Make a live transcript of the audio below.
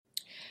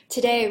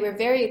Today, we're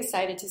very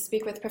excited to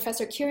speak with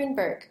Professor Kieron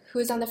Burke, who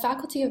is on the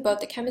faculty of both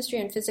the chemistry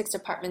and physics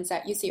departments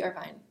at UC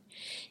Irvine.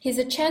 He's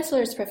a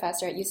Chancellor's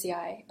Professor at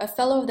UCI, a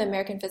Fellow of the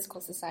American Physical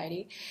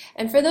Society,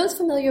 and for those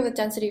familiar with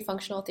density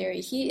functional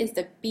theory, he is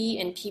the B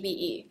in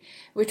PBE,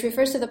 which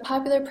refers to the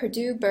popular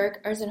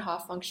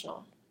Purdue-Burke-Erzenhoff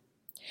functional.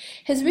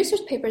 His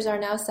research papers are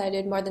now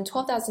cited more than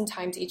 12,000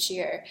 times each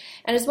year,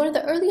 and is one of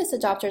the earliest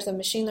adopters of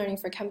machine learning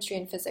for chemistry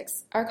and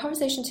physics. Our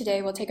conversation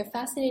today will take a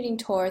fascinating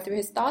tour through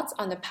his thoughts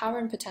on the power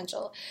and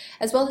potential,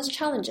 as well as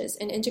challenges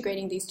in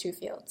integrating these two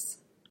fields.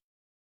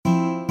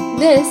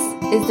 This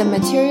is the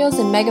Materials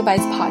in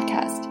Megabytes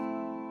podcast.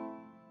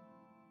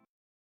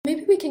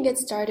 Maybe we can get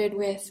started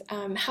with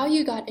how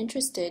you got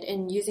interested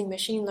in using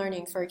machine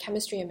learning for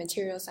chemistry and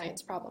material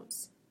science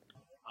problems.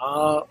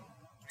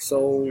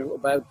 So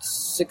about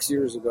 6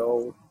 years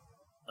ago,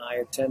 I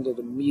attended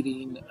a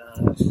meeting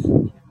at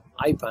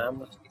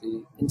IPAM,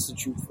 the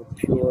Institute for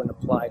Pure and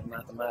Applied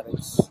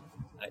Mathematics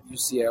at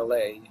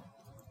UCLA,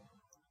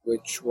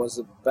 which was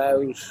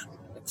about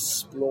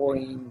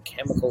exploring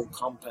chemical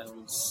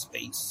compound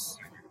space.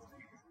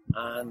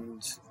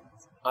 And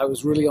I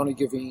was really only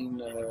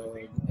giving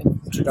an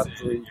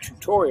introductory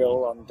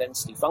tutorial on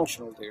density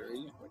functional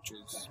theory, which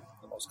is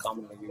the most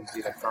commonly used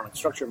electronic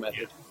structure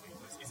method.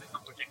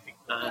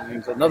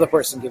 And another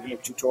person giving a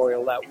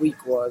tutorial that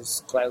week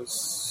was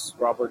Klaus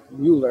Robert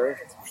Mueller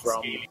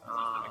from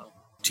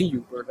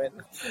TU Berlin,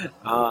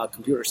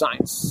 computer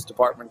science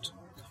department.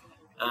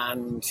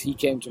 And he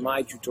came to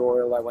my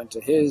tutorial, I went to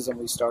his, and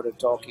we started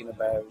talking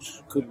about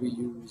could we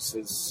use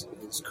his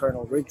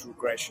kernel ridge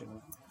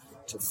regression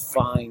to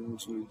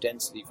find new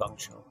density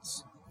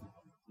functionals.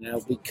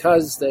 Now,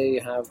 because they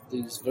have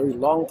these very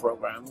long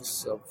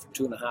programs of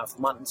 2.5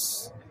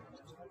 months,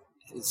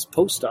 his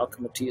postdoc,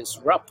 Matthias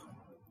Rupp,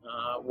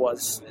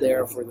 was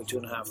there for the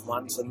 2.5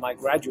 months, and my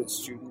graduate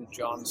student,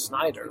 John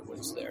Snyder,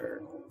 was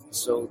there.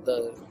 So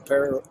the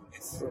pair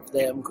of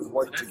them could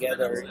work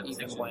together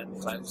even when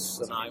Klaus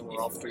and I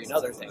were off doing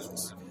other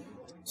things.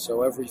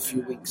 So every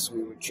few weeks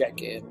we would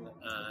check in,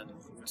 and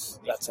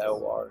that's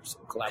how our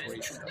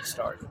collaboration got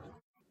started.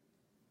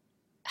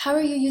 How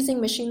are you using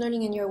machine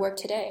learning in your work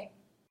today?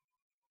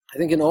 I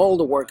think in all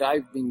the work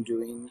I've been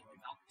doing,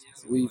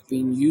 we've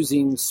been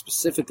using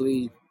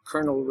specifically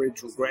kernel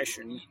ridge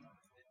regression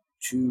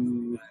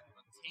to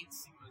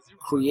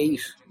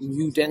create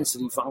new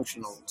density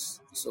functionals.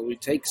 So we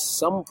take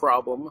some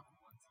problem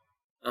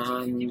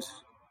and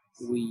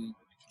we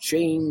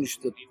change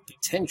the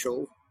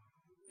potential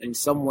in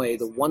some way,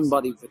 the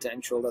one-body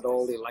potential that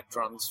all the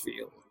electrons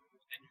feel.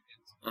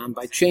 And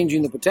by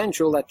changing the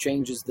potential, that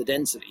changes the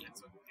density.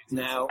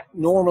 Now,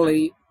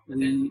 normally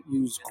we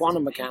use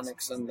quantum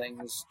mechanics and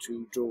things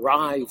to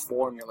derive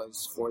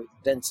formulas for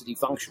density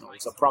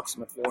functionals,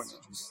 approximate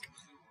formulas.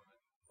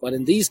 But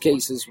in these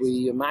cases,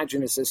 we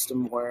imagine a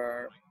system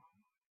where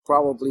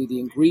probably the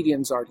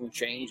ingredients aren't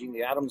changing,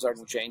 the atoms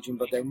aren't changing,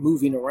 but they're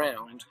moving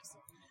around.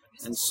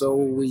 And so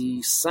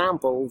we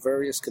sample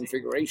various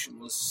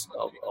configurations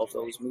of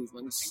those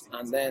movements,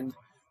 and then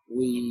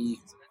we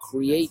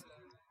create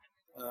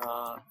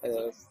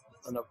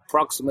an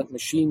approximate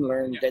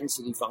machine-learned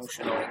density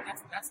functional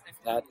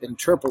that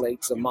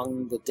interpolates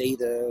among the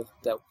data,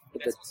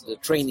 the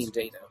training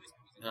data.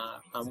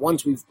 And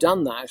once we've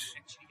done that,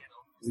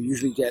 we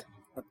usually get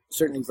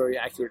certainly very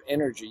accurate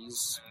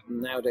energies.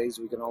 Nowadays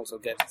we can also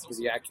get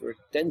pretty accurate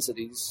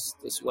densities.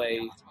 This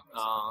way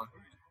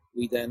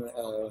we then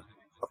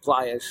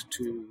apply it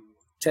to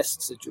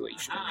test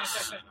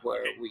situations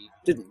where we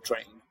didn't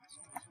train.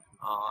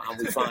 And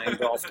we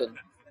find often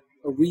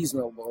a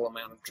reasonable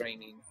amount of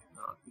training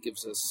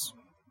gives us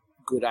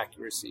good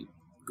accuracy,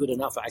 good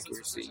enough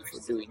accuracy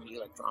for doing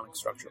electronic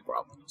structure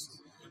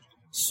problems.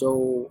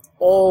 So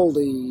all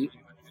the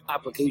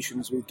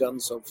applications we've done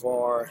so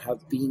far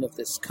have been of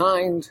this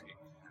kind.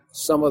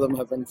 Some of them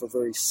have been for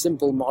very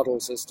simple model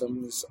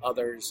systems,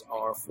 others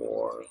are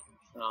for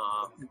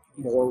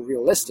more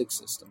realistic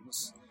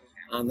systems,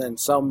 and then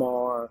some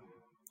are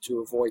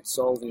to avoid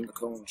solving the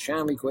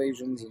Cohen-Sham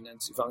equations in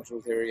density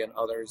functional theory, and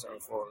others are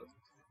for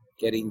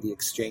getting the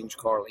exchange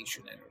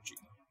correlation energy.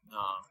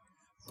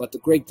 But the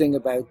great thing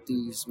about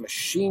these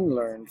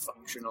machine-learned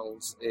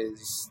functionals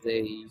is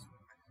they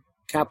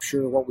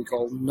capture what we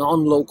call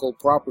non-local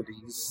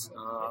properties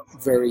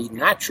very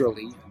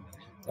naturally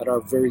that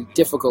are very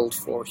difficult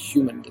for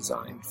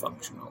human-designed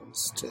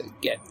functionals to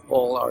get.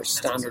 All our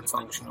standard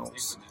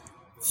functionals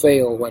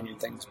fail when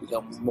things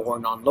become more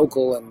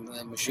non-local, and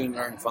the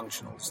machine-learned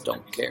functionals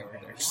don't care.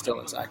 They're still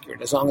as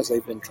accurate as long as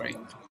they've been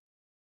trained.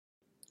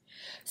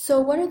 So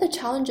what are the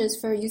challenges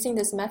for using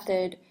this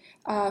method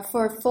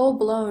for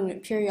full-blown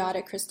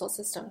periodic crystal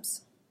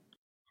systems?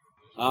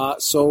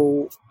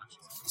 So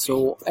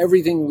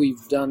everything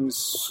we've done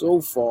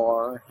so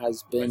far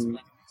has been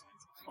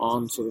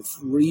on sort of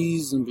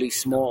reasonably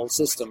small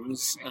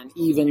systems, and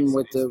even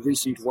with the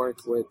recent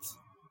work with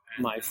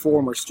my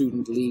former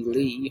student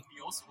Li,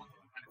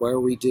 where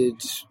we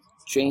did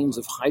chains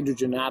of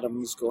hydrogen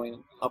atoms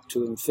going up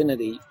to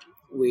infinity,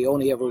 we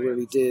only ever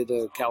really did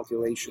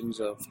calculations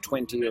of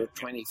 20 or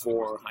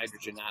 24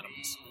 hydrogen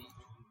atoms.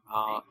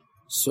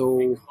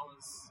 So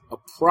a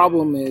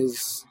problem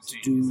is to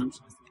do,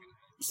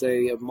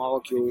 say, a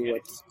molecule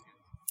with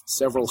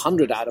several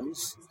hundred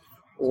atoms,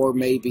 or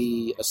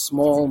maybe a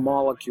small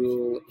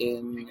molecule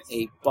in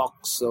a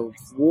box of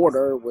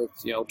water with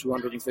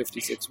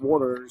 256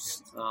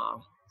 waters,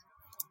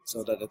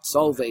 so that it's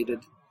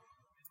solvated.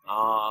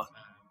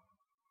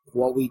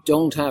 What we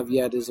don't have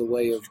yet is a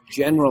way of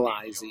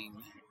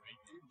generalizing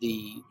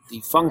the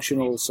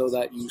functional, so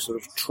that you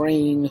sort of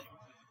train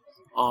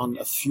on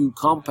a few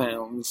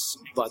compounds,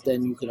 but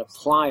then you can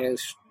apply it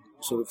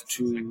sort of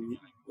to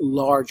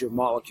larger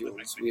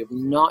molecules. We have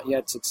not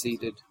yet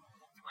succeeded,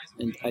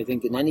 and I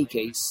think in any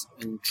case,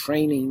 in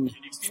training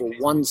for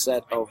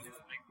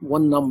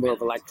one number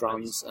of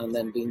electrons and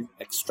then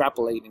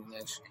extrapolating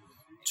it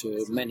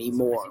to many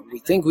more. We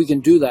think we can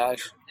do that,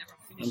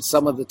 and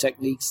some of the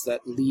techniques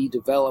that Lee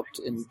developed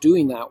in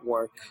doing that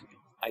work,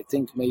 I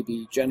think, may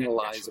be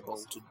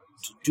generalizable to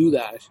do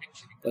that.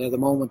 But at the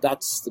moment,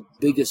 that's the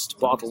biggest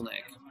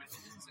bottleneck.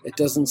 It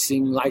doesn't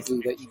seem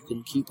likely that you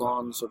can keep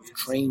on sort of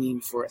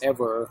training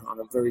forever on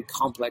a very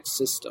complex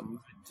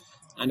system.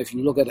 And if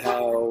you look at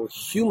how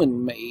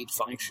human-made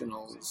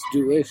functionals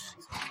do it,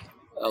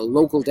 a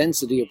local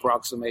density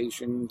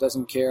approximation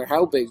doesn't care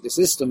how big the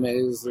system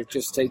is. It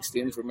just takes the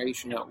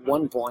information at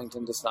one point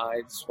and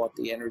decides what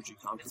the energy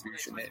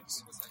contribution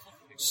is.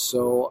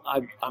 So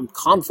I'm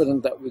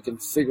confident that we can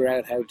figure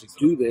out how to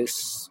do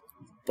this,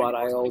 but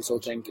I also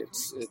think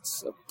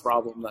it's a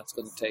problem that's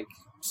going to take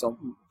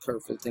some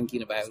careful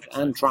thinking about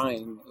and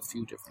trying a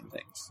few different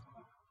things.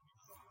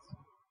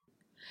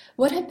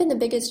 What have been the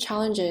biggest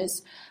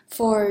challenges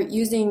for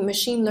using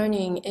machine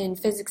learning in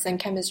physics and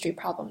chemistry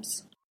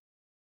problems?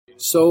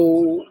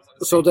 So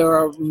there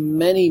are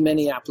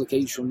many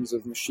applications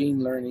of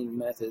machine learning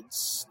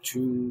methods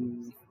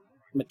to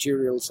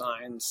material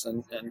science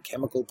and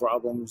chemical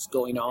problems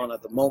going on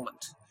at the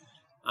moment,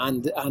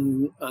 and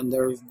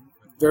they're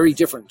very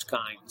different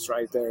kinds,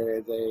 right?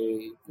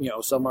 They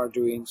some are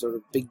doing sort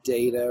of big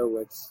data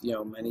with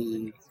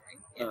many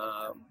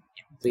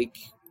big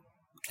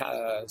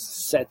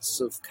sets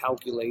of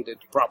calculated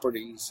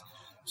properties,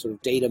 sort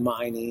of data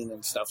mining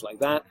and stuff like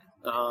that.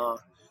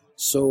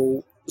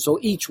 So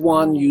each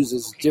one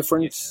uses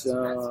different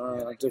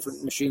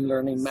machine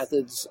learning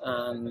methods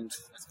and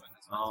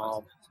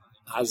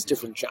has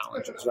different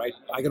challenges, right?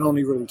 I can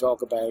only really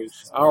talk about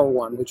our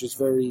one, which is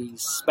very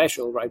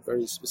special, right?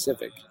 Very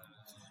specific.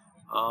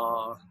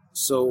 But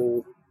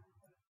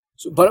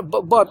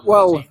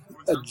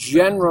a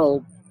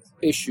general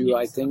issue,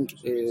 I think,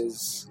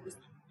 is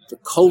the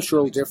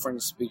cultural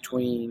difference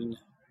between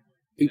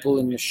people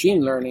in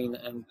machine learning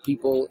and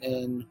people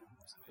in,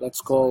 let's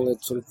call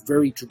it, sort of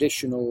very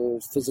traditional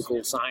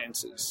physical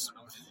sciences.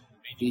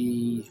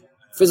 The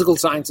physical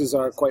sciences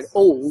are quite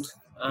old,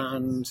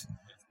 and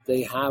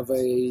they have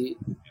when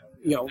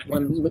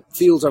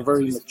fields are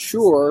very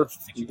mature,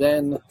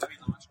 then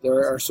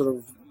there are sort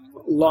of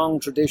long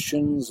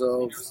traditions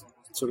of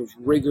sort of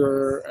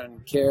rigor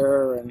and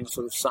care and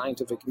sort of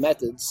scientific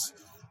methods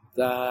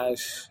that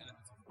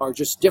are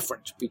just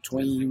different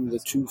between the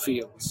two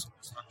fields.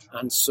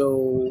 And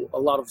so a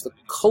lot of the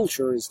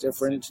culture is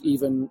different,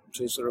 even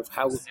to sort of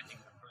how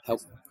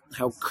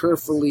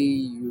carefully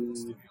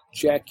you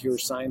check your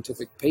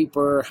scientific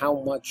paper,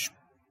 how much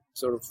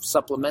sort of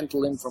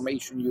supplemental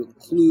information you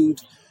include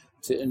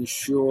to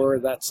ensure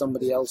that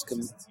somebody else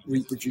can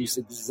reproduce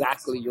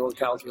exactly your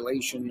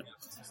calculation.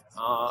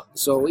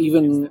 So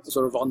even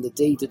sort of on the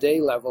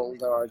day-to-day level,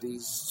 there are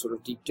these sort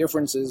of deep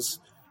differences,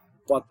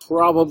 but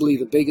probably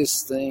the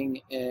biggest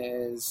thing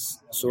is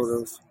sort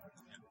of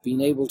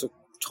being able to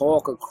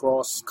talk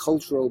across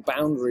cultural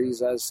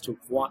boundaries as to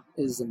what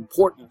is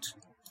important,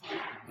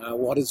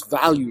 what is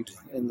valued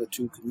in the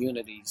two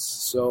communities.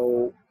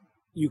 So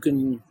you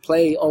can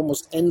play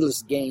almost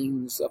endless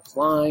games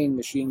applying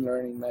machine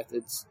learning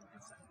methods,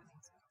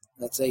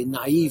 let's say,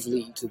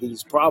 naively to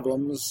these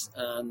problems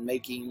and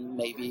making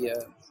maybe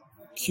a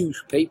cute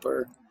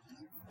paper,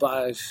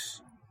 but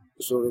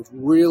sort of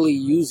really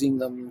using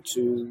them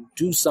to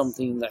do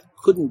something that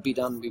couldn't be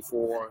done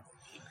before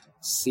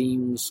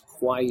seems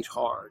quite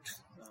hard.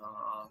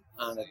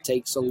 And it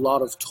takes a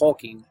lot of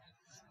talking,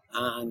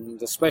 and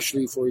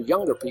especially for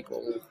younger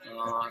people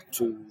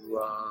to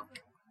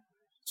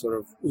sort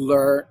of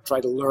try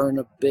to learn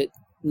a bit,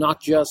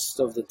 not just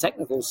of the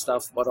technical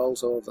stuff, but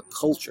also of the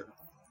culture,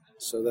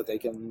 so that they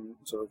can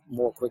sort of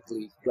more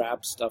quickly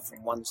grab stuff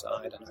from one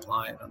side and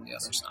apply it on the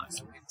other side.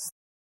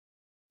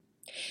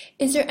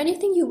 Is there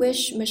anything you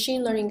wish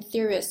machine learning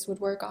theorists would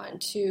work on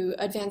to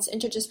advance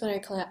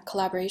interdisciplinary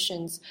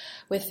collaborations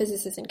with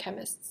physicists and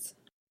chemists?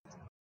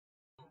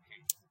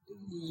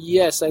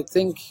 Yes, I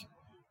think,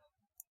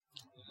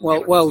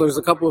 well, there's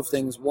a couple of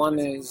things. One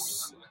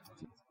is,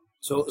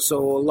 so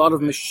a lot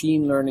of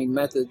machine learning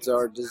methods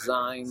are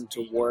designed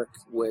to work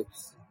with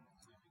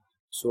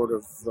sort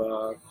of,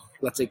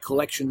 let's say,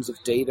 collections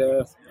of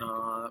data,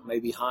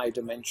 maybe high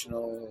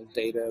dimensional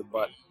data,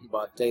 but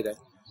data.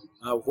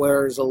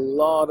 Whereas a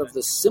lot of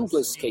the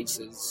simplest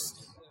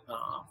cases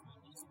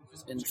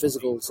in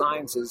physical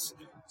sciences,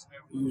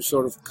 you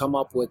sort of come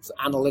up with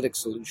analytic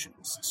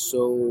solutions.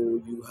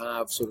 So you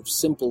have sort of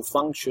simple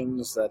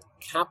functions that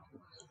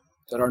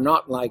are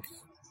not like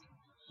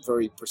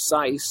very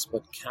precise,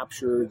 but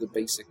capture the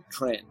basic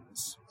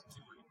trends.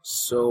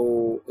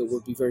 So it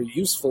would be very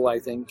useful, I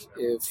think,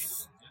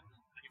 if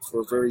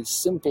for very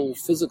simple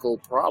physical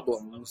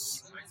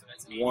problems,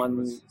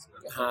 one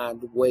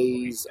had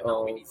ways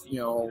of,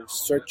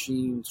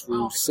 searching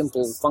through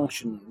simple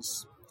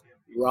functions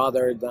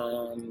rather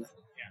than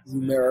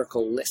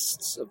numerical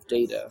lists of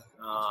data.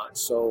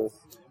 So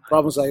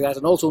problems like that,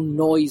 and also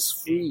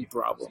noise-free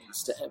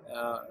problems.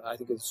 I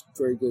think it's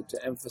very good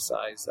to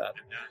emphasize that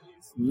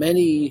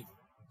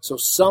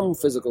some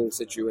physical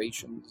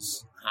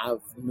situations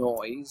have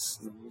noise,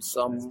 and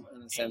some,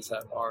 in a sense,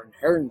 that are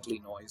inherently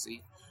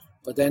noisy.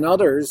 But then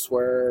others,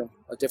 where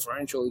a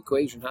differential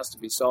equation has to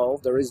be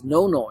solved, there is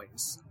no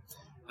noise.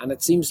 And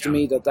it seems to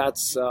me that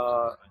that's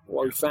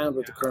what we found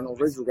with the kernel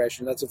ridge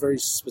regression. That's a very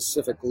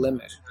specific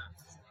limit.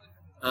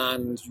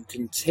 And you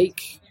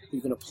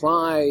can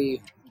apply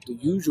the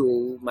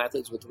usual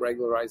methods with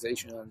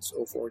regularization and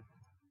so forth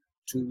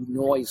to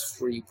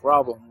noise-free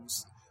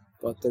problems,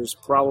 but there's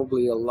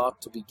probably a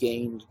lot to be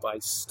gained by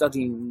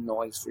studying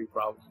noise-free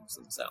problems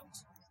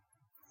themselves.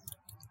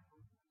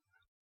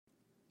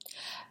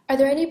 Are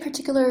there any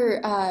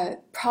particular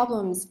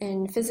problems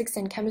in physics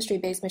and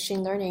chemistry-based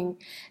machine learning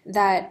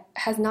that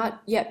has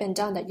not yet been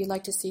done that you'd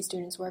like to see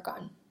students work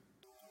on?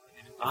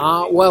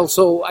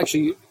 So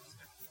actually,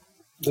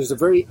 there's a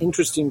very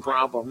interesting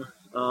problem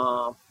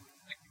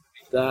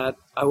that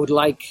I would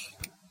like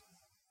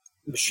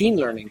machine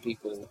learning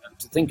people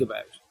to think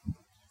about.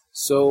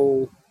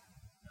 So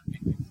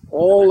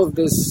all of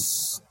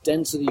this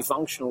density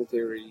functional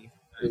theory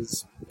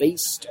is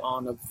based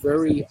on a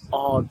very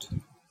odd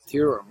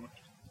theorem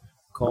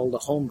called the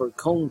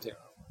Holmberg-Kohn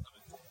theorem.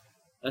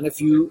 And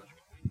if you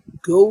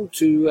go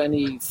to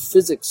any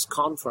physics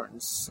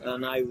conference,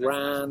 and I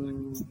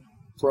ran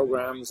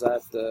programs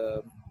at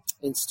the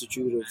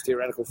Institute of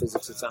Theoretical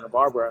Physics at Santa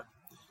Barbara,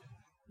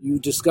 you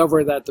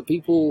discover that the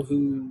people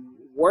who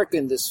work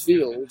in this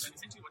field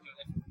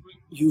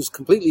use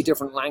completely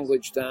different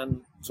language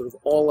than sort of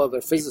all other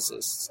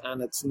physicists,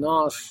 and it's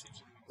not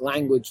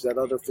language that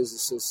other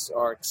physicists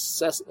are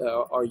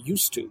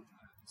used to,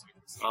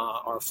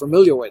 are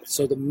familiar with.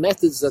 So the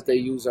methods that they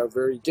use are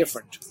very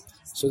different.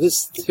 So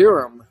this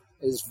theorem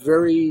is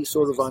very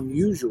sort of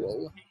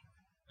unusual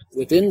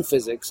within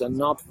physics and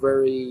not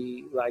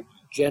very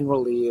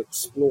generally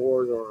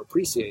explored or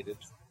appreciated.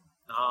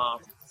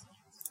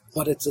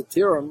 But it's a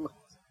theorem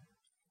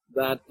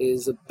that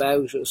is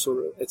about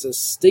it's a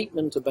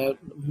statement about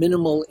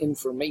minimal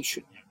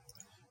information.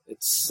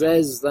 It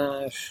says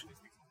that,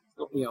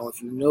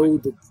 if you know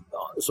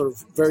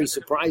very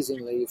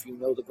surprisingly, if you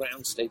know the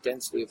ground state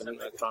density of an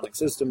electronic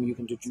system, you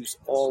can deduce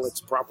all its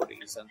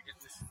properties. And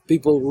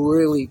people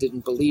really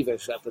didn't believe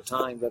it at the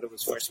time that it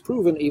was first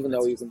proven, even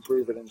though you can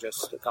prove it in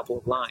just a couple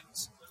of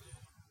lines.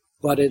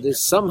 But it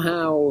is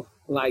somehow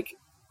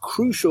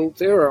crucial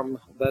theorem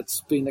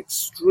that's been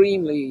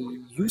extremely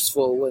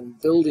useful in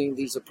building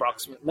these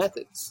approximate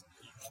methods.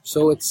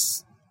 So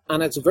it's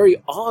a very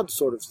odd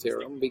sort of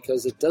theorem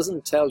because it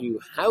doesn't tell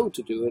you how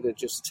to do it, it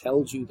just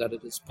tells you that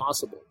it is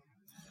possible.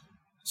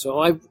 So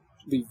I'd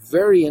be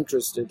very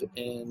interested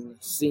in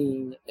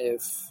seeing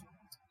if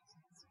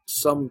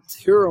some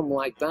theorem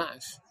like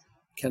that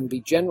can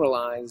be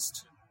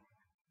generalized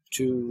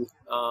to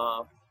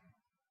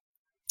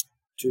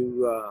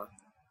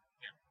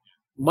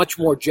much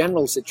more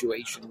general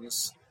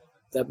situations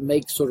that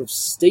make sort of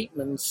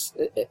statements.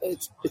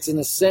 It's in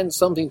a sense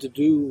something to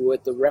do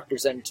with the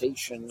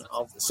representation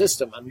of the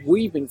system. And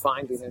we've been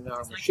finding in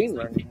our machine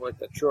learning work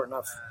that sure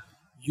enough,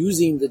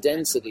 using the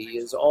density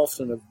is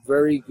often a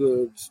very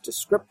good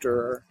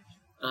descriptor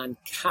and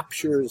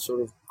captures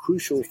sort of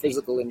crucial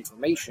physical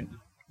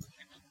information.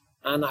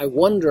 And I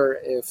wonder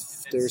if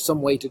there's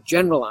some way to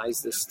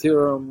generalize this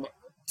theorem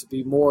to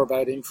be more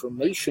about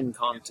information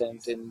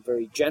content in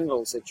very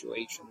general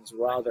situations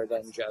rather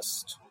than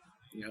just,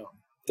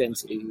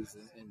 densities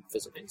in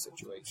physical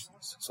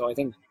situations. So I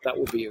think that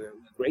would be a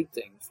great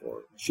thing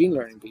for machine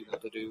learning people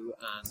to do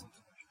and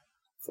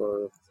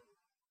for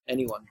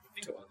anyone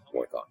to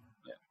work on.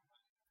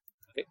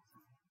 Yeah.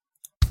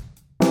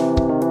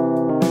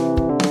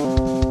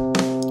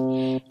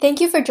 Okay.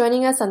 Thank you for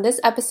joining us on this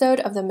episode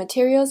of the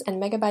Materials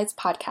and Megabytes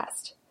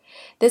podcast.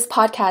 This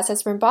podcast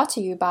has been brought to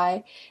you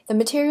by the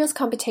Materials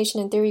Computation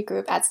and Theory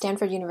Group at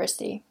Stanford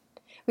University.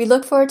 We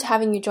look forward to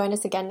having you join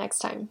us again next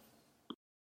time.